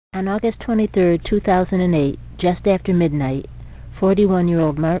On August 23, 2008, just after midnight,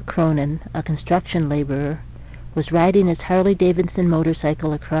 41-year-old Mark Cronin, a construction laborer, was riding his Harley-Davidson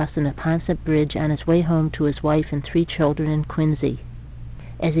motorcycle across the Neponset Bridge on his way home to his wife and 3 children in Quincy.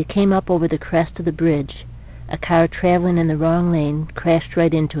 As he came up over the crest of the bridge, a car traveling in the wrong lane crashed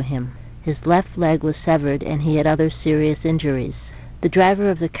right into him. His left leg was severed and he had other serious injuries. The driver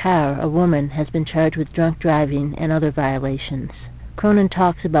of the car, a woman, has been charged with drunk driving and other violations. Cronin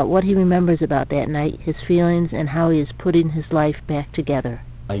talks about what he remembers about that night, his feelings, and how he is putting his life back together.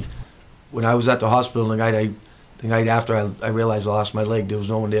 When I was at the hospital the night after I realized I lost my leg, there was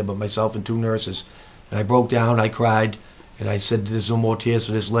no one there but myself and 2 nurses. And I broke down, I cried, and I said, there's no more tears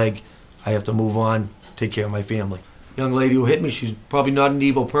for this leg. I have to move on, take care of my family. The young lady who hit me, she's probably not an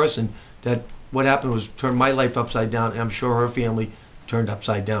evil person. That what happened was turned my life upside down, and I'm sure her family turned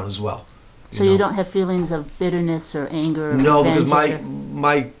upside down as well. So you don't have feelings of bitterness or anger or No, because revenge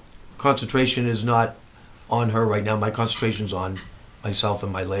my concentration is not on her right now. My concentration is on myself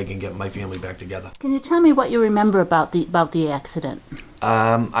and my leg and getting my family back together. Can you tell me what you remember about the accident?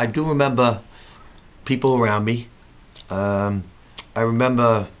 I do remember people around me. I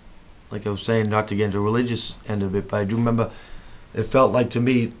remember, like I was saying, not to get into the religious end of it, but I do remember it felt like to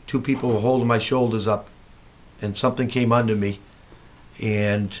me 2 people were holding my shoulders up and something came under me,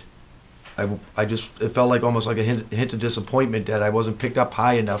 and it felt like almost like a hint of disappointment that I wasn't picked up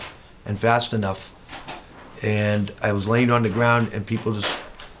high enough and fast enough. And I was laying on the ground and people just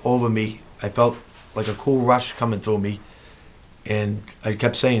over me. I felt like a cool rush coming through me. And I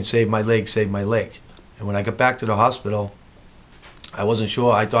kept saying, save my leg, save my leg. And when I got back to the hospital, I wasn't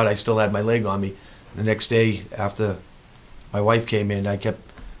sure. I thought I still had my leg on me. The next day after my wife came in, I kept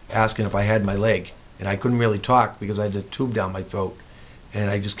asking if I had my leg. And I couldn't really talk because I had a tube down my throat. And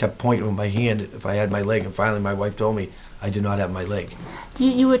I just kept pointing with my hand if I had my leg, and finally my wife told me I did not have my leg.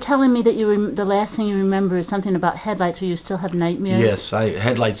 You were telling me that the last thing you remember is something about headlights, where you still have nightmares? Yes,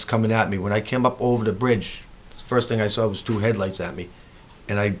 headlights coming at me. When I came up over the bridge, the first thing I saw was 2 headlights at me.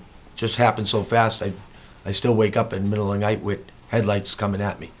 And I just happened so fast, I still wake up in the middle of the night with headlights coming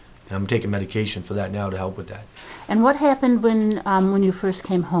at me. And I'm taking medication for that now to help with that. And what happened when you first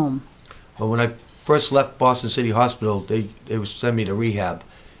came home? Well, when I first left Boston City Hospital, they would send me to rehab,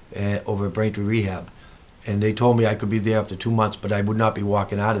 over at Braintree Rehab. And they told me I could be there up to 2 months, but I would not be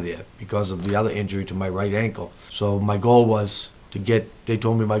walking out of there because of the other injury to my right ankle. So my goal was they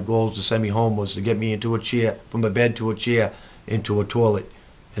told me my goal to send me home was to get me into a chair, from a bed to a chair, into a toilet,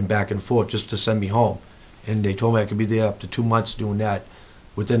 and back and forth, just to send me home. And they told me I could be there up to 2 months doing that.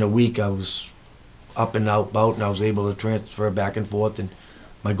 Within a week, I was up and about, and I was able to transfer back and forth, and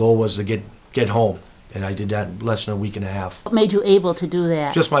my goal was to get home. And I did that in less than a week and a half. What made you able to do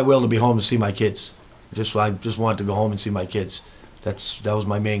that? Just my will to be home and see my kids. I just wanted to go home and see my kids. That was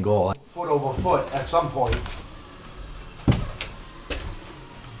my main goal. Foot over foot at some point.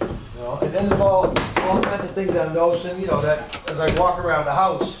 You know, and then there's all kinds of things I'm noticing, you know, that as I walk around the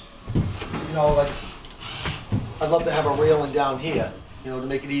house, you know, like I'd love to have a railing down here, you know, to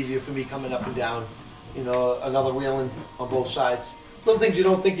make it easier for me coming up and down. You know, another railing on both sides. Little things you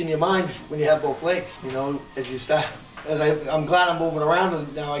don't think in your mind when you have both legs, you know, I'm glad I'm moving around,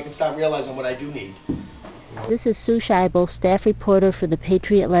 and now I can start realizing what I do need. This is Sue Scheibel, staff reporter for the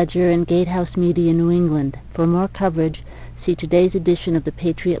Patriot Ledger and Gatehouse Media New England. For more coverage, see today's edition of the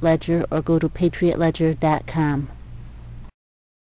Patriot Ledger or go to patriotledger.com.